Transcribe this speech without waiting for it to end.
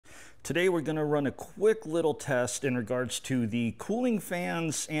Today we're going to run a quick little test in regards to the cooling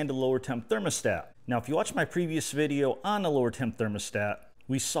fans and the lower temp thermostat. Now if you watched my previous video on the lower temp thermostat,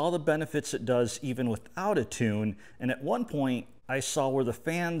 we saw the benefits it does even without a tune, and at one point I saw where the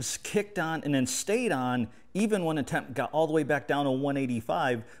fans kicked on and then stayed on even when the temp got all the way back down to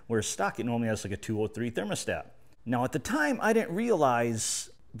 185, where stock it normally has like a 203 thermostat. Now at the time I didn't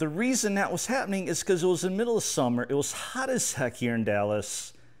realize the reason that was happening is because it was in the middle of summer, it was hot as heck here in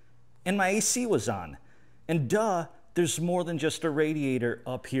Dallas, and my AC was on. And duh, there's more than just a radiator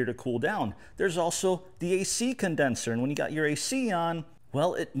up here to cool down. There's also the AC condenser, and when you got your AC on,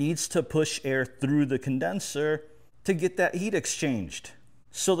 well, it needs to push air through the condenser to get that heat exchanged.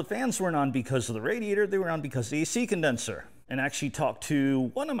 So the fans weren't on because of the radiator, they were on because of the AC condenser. And I actually talked to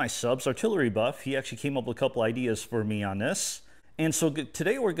one of my subs, Artillery Buff. He actually came up with a couple ideas for me on this. And so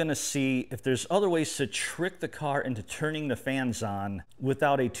today we're gonna see if there's other ways to trick the car into turning the fans on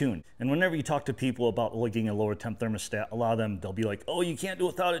without a tune. And whenever you talk to people about getting a lower temp thermostat, a lot of them, they'll be like, oh, you can't do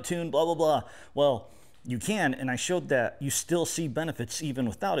it without a tune, blah, blah, blah. Well, you can, and I showed that you still see benefits even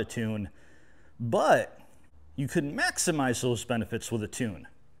without a tune, but you could maximize those benefits with a tune.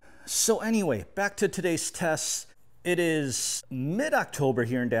 So anyway, back to today's test. It is mid-October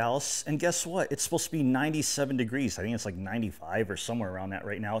here in Dallas, and guess what? It's supposed to be 97 degrees. I think it's like 95 or somewhere around that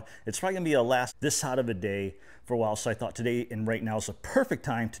right now. It's probably gonna be a last this hot of a day for a while, so I thought today and right now is a perfect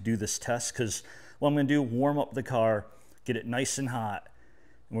time to do this test, because what I'm gonna do, warm up the car, get it nice and hot,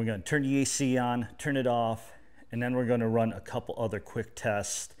 and we're gonna turn the AC on, turn it off, and then we're gonna run a couple other quick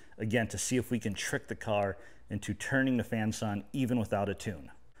tests, again, to see if we can trick the car into turning the fans on even without a tune.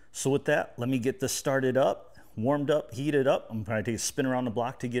 So with that, let me get this started up, warmed up, heated up. I'm probably take a spin around the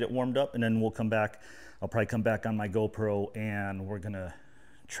block to get it warmed up, and then we'll come back. I'll probably come back on my GoPro and we're gonna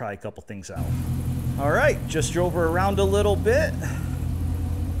try a couple things out. All right, just drove her around a little bit.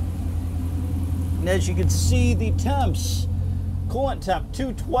 And as you can see, the temps, coolant temp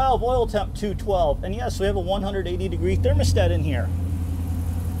 212, oil temp 212. And yes, we have a 180-degree thermostat in here.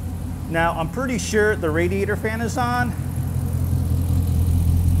 Now, I'm pretty sure the radiator fan is on.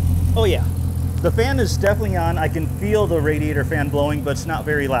 Oh yeah. The fan is definitely on. I can feel the radiator fan blowing, but it's not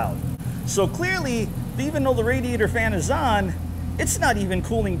very loud. So clearly, even though the radiator fan is on, it's not even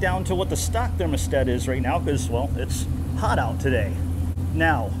cooling down to what the stock thermostat is right now because, well, it's hot out today.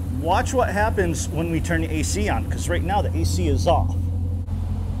 Now, watch what happens when we turn the AC on, because right now the AC is off.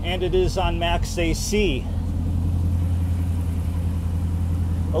 And it is on max AC.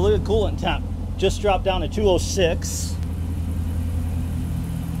 Oh, look at coolant temp. Just dropped down to 206.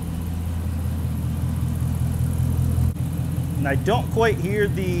 And I don't quite hear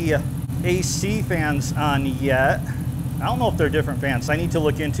the AC fans on yet. I don't know if they're different fans. I need to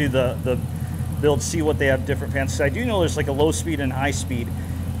look into the build, see what they have different fans. So I do know there's like a low speed and high speed,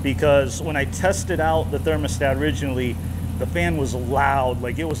 because when I tested out the thermostat originally, the fan was loud.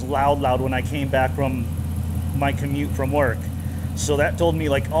 Like it was loud when I came back from my commute from work. So that told me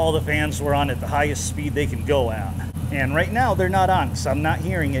like all the fans were on at the highest speed they can go at. And right now they're not on, so I'm not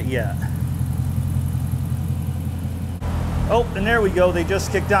hearing it yet. Oh, and there we go, they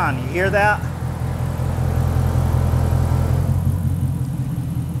just kicked on. You hear that?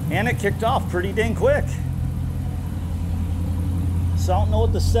 And it kicked off pretty dang quick. So I don't know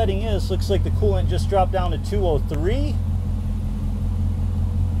what the setting is. Looks like the coolant just dropped down to 203.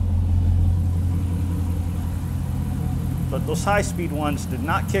 But those high-speed ones did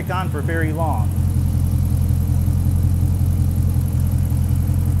not kick on for very long.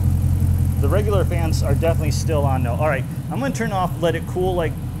 The regular fans are definitely still on though. All right, I'm gonna turn off, let it cool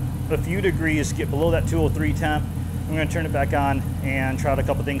like a few degrees, get below that 203 temp. I'm gonna turn it back on and try out a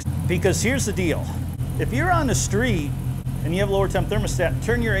couple things. Because here's the deal. If you're on the street and you have a lower temp thermostat,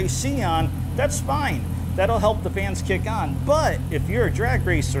 turn your AC on, that's fine. That'll help the fans kick on. But if you're a drag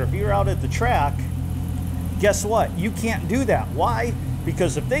racer, if you're out at the track, guess what? You can't do that. Why?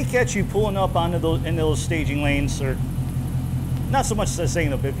 Because if they catch you pulling up into those staging lanes, or not so much as saying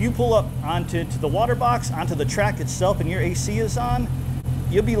that, but if you pull up onto the water box, onto the track itself, and your AC is on,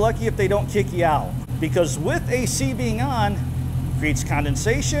 you'll be lucky if they don't kick you out. Because with AC being on, it creates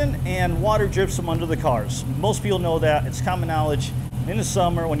condensation and water drips from under the cars. Most people know that. It's common knowledge. In the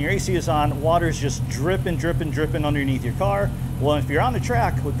summer, when your AC is on, water is just dripping underneath your car. Well, if you're on the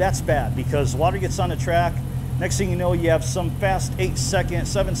track, well, that's bad, because water gets on the track. Next thing you know, you have some fast 8-second,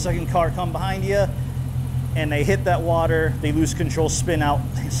 7-second car come behind you, and they hit that water, they lose control, spin out,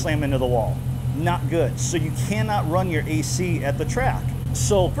 slam into the wall. Not good. So you cannot run your AC at the track.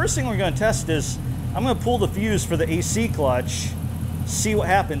 So first thing we're going to test is, I'm going to pull the fuse for the AC clutch, see what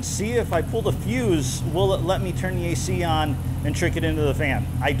happens. See if I pull the fuse, will it let me turn the AC on and trick it into the fan?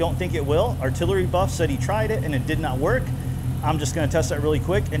 I don't think it will. Artillery Buff said he tried it and it did not work. I'm just gonna test that really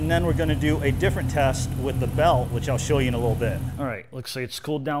quick, and then we're gonna do a different test with the belt, which I'll show you in a little bit. All right, looks like it's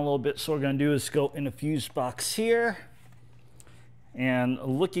cooled down a little bit, so what we're gonna do is go in the fuse box here, and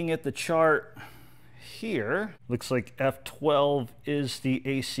looking at the chart here, looks like F12 is the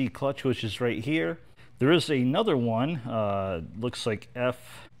AC clutch, which is right here. There is another one, looks like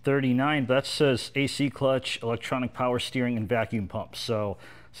F39, that says AC clutch, electronic power steering, and vacuum pump. So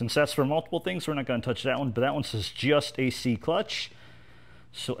since that's for multiple things, we're not going to touch that one, but that one says just AC clutch.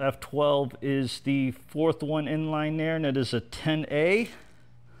 So F12 is the fourth one in line there, and it is a 10A.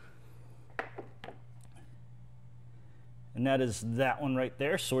 And that is that one right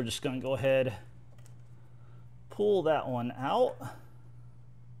there. So we're just going to go ahead, pull that one out.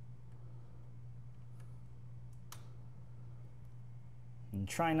 And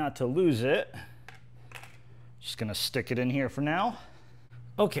try not to lose it. Just going to stick it in here for now.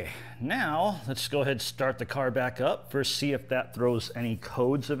 Okay, now let's go ahead and start the car back up. First, see if that throws any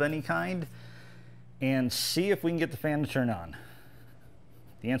codes of any kind, and see if we can get the fan to turn on.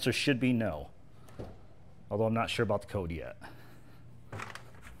 The answer should be no, although I'm not sure about the code yet.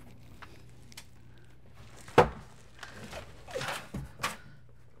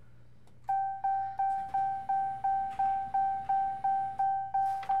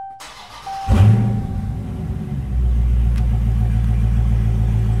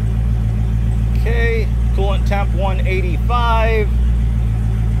 Coolant temp 185.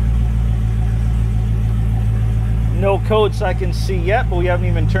 No codes I can see yet, but we haven't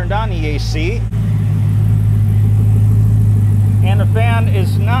even turned on the AC. And the fan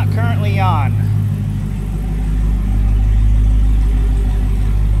is not currently on.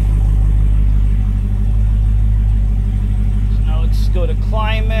 So now let's go to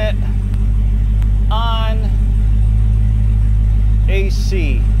climate, on,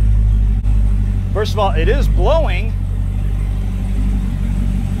 AC. First of all, it is blowing.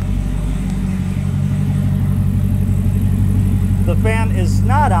 The fan is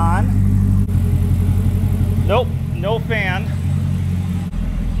not on. Nope, no fan.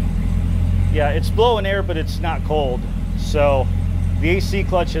 Yeah, it's blowing air, but it's not cold. So the AC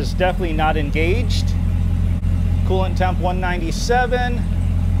clutch is definitely not engaged. Coolant temp 197.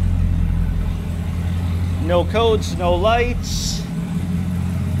 No codes, no lights.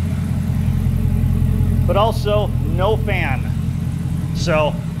 But also no fan.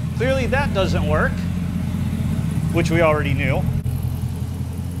 So clearly that doesn't work, which we already knew.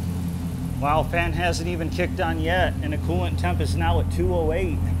 Wow, fan hasn't even kicked on yet, and the coolant temp is now at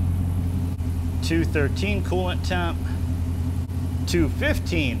 208. 213 coolant temp,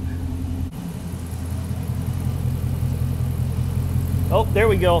 215. Oh, there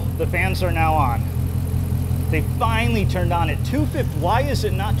we go. The fans are now on. They finally turned on at 250. Why is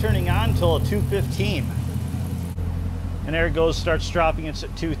it not turning on until 215? And there it goes, starts dropping. It's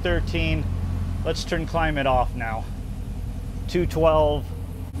at 213. Let's turn climate off now. 212.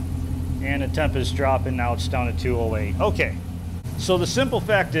 And the temp is dropping. Now it's down to 208. Okay. So the simple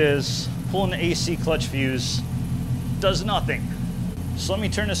fact is, pulling the AC clutch fuse does nothing. So let me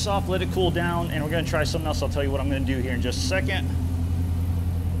turn this off, let it cool down, and we're going to try something else. I'll tell you what I'm going to do here in just a second.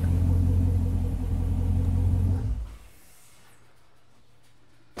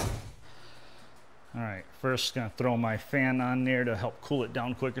 All right, first going to throw my fan on there to help cool it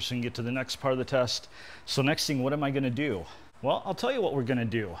down quicker so we can get to the next part of the test. So next thing, what am I going to do? Well, I'll tell you what we're going to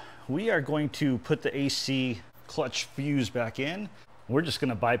do. We are going to put the AC clutch fuse back in. We're just going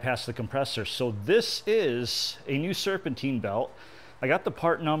to bypass the compressor. So this is a new serpentine belt. I got the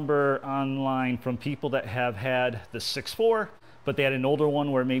part number online from people that have had the 6.4, but they had an older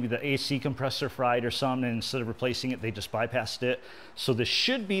one where maybe the AC compressor fried or something, and instead of replacing it, they just bypassed it. So this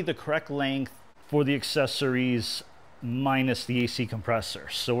should be the correct length for the accessories minus the AC compressor.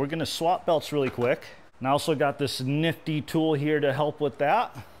 So we're going to swap belts really quick. And I also got this nifty tool here to help with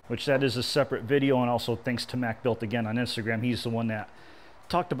that, which that is a separate video, and also thanks to Mac Built again on Instagram. He's the one that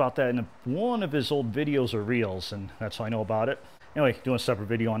talked about that in one of his old videos or reels, and that's how I know about it. Anyway, doing a separate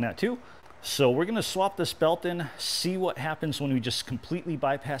video on that too. So we're going to swap this belt in, see what happens when we just completely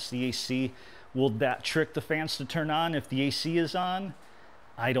bypass the AC. Will that trick the fans to turn on if the AC is on?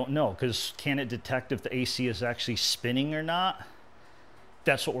 I don't know, because can it detect if the AC is actually spinning or not?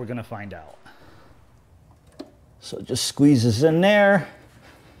 That's what we're going to find out. So it just squeezes in there,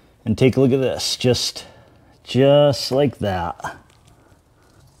 and take a look at this, just like that.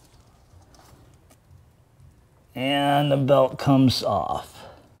 And the belt comes off.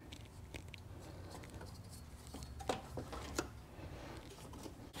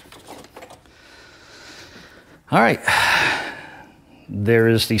 All right, there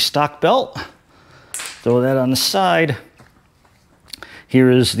is the stock belt. Throw that on the side.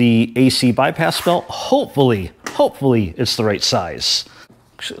 Here is the AC bypass belt. Hopefully it's the right size.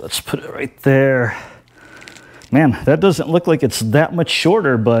 Actually, let's put it right there. Man, that doesn't look like it's that much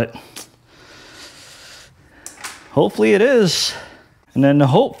shorter, but hopefully it is. And then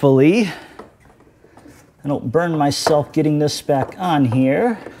hopefully I don't burn myself getting this back on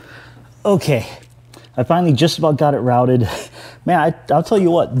here. Okay, I finally just about got it routed. Man, I'll tell you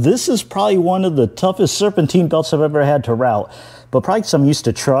what, this is probably one of the toughest serpentine belts I've ever had to route. But probably because I'm used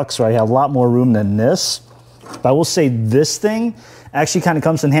to trucks where I have a lot more room than this. But I will say this thing actually kind of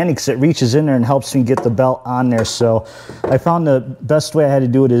comes in handy because it reaches in there and helps me get the belt on there. So I found the best way I had to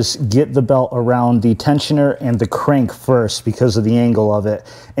do it is get the belt around the tensioner and the crank first because of the angle of it.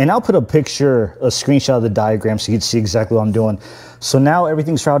 And I'll put a screenshot of the diagram so you can see exactly what I'm doing. So now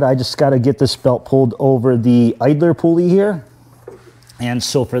everything's routed. I just got to get this belt pulled over the idler pulley here. And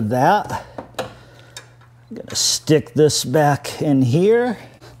so for that, I'm gonna stick this back in here.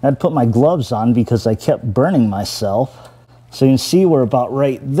 I'd put my gloves on because I kept burning myself. So you can see we're about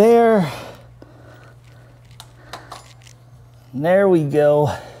right there. There we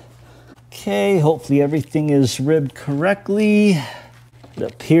go. Okay, hopefully everything is ribbed correctly. It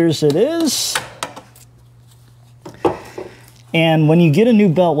appears it is. And when you get a new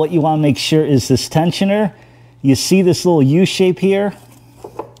belt, what you want to make sure is this tensioner. You see this little U shape here?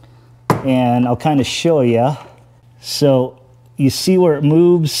 And I'll kind of show you. So you see where it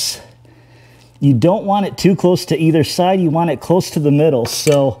moves. You don't want it too close to either side. You want it close to the middle.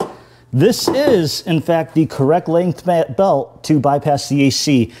 So this is, in fact, the correct length belt to bypass the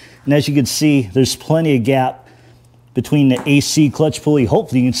AC. And as you can see, there's plenty of gap between the AC clutch pulley.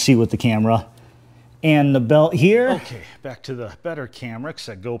 Hopefully you can see with the camera. And the belt here. Okay, back to the better camera because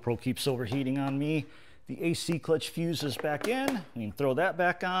that GoPro keeps overheating on me. The AC clutch fuse is back in. We can throw that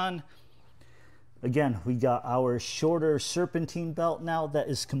back on. Again, we got our shorter serpentine belt now that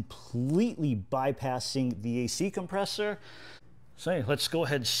is completely bypassing the AC compressor. So anyway, let's go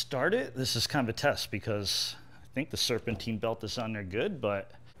ahead and start it. This is kind of a test because I think the serpentine belt is on there good,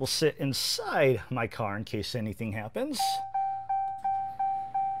 but we'll sit inside my car in case anything happens.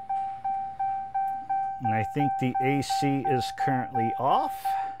 And I think the AC is currently off.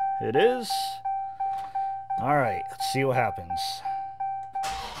 It is. All right, let's see what happens.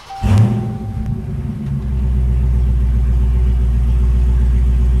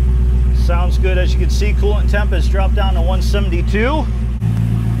 Sounds good. As you can see, coolant temp has dropped down to 172.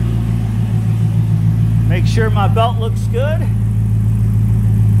 Make sure my belt looks good.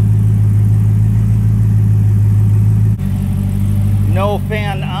 No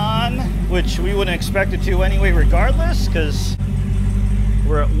fan on, which we wouldn't expect it to anyway regardless, because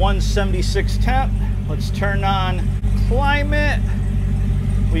we're at 176 temp. Let's turn on climate.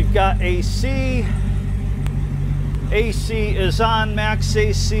 We've got AC. AC is on, max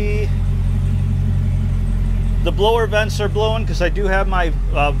AC. The blower vents are blowing because I do have my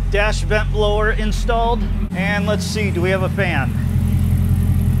dash vent blower installed. And let's see, do we have a fan?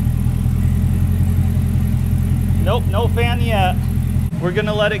 Nope, no fan yet. We're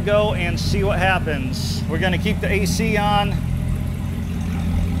gonna let it go and see what happens. We're gonna keep the AC on.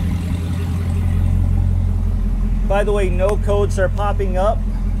 By the way, no codes are popping up,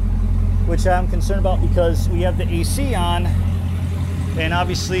 which I'm concerned about because we have the AC on. And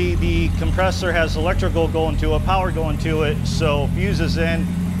obviously the compressor has electrical going to it, power going to it, so fuse is in,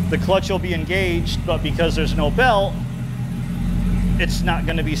 the clutch will be engaged, but because there's no belt, it's not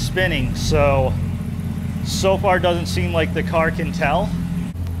going to be spinning. So far doesn't seem like the car can tell.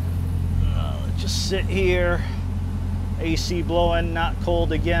 Let's just sit here. AC blowing, not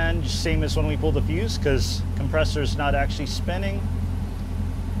cold again, just same as when we pull the fuse because compressor's not actually spinning.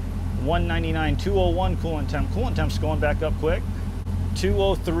 199, 201 coolant temp. Coolant temp's going back up quick.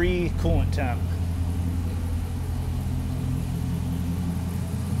 203 coolant temp.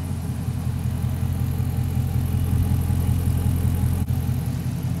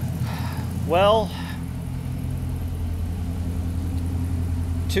 Well,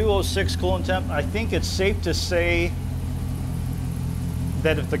 206 coolant temp. I think it's safe to say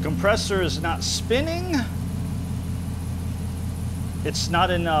that if the compressor is not spinning, it's not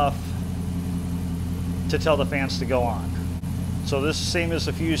enough to tell the fans to go on. So this is the same as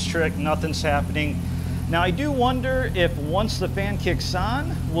the fuse trick, nothing's happening. Now I do wonder if once the fan kicks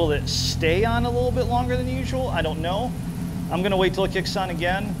on, will it stay on a little bit longer than usual? I don't know. I'm gonna wait till it kicks on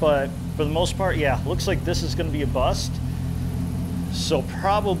again, but for the most part, yeah, looks like this is gonna be a bust. So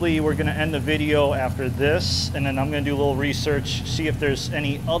probably we're gonna end the video after this, and then I'm gonna do a little research, see if there's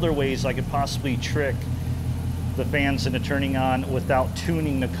any other ways I could possibly trick the fans into turning on without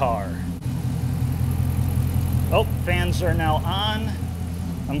tuning the car. Oh, fans are now on.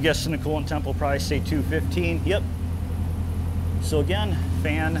 I'm guessing the coolant temp will probably say 215. Yep. So again,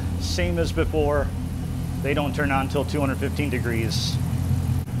 fan, same as before. They don't turn on until 215 degrees.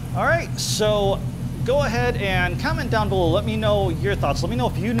 All right, so go ahead and comment down below. Let me know your thoughts. Let me know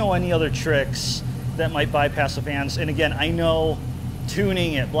if you know any other tricks that might bypass the fans. And again, I know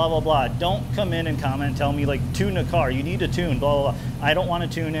tuning it, blah, blah, blah. Don't come in and comment and tell me like, tune the car. You need to tune, blah, blah, blah. I don't want to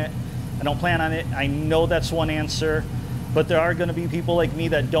tune it. I don't plan on it. I know that's one answer, but there are going to be people like me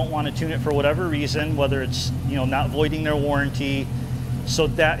that don't want to tune it for whatever reason, whether it's, you know, not voiding their warranty. So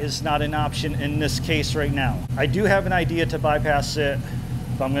that is not an option in this case right now. I do have an idea to bypass it.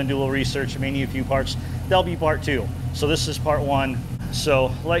 If I'm going to do a little research, I may need a few parts. That'll be part 2. So this is part 1.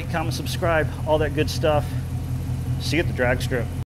 So like, comment, subscribe, all that good stuff. See you at the drag strip.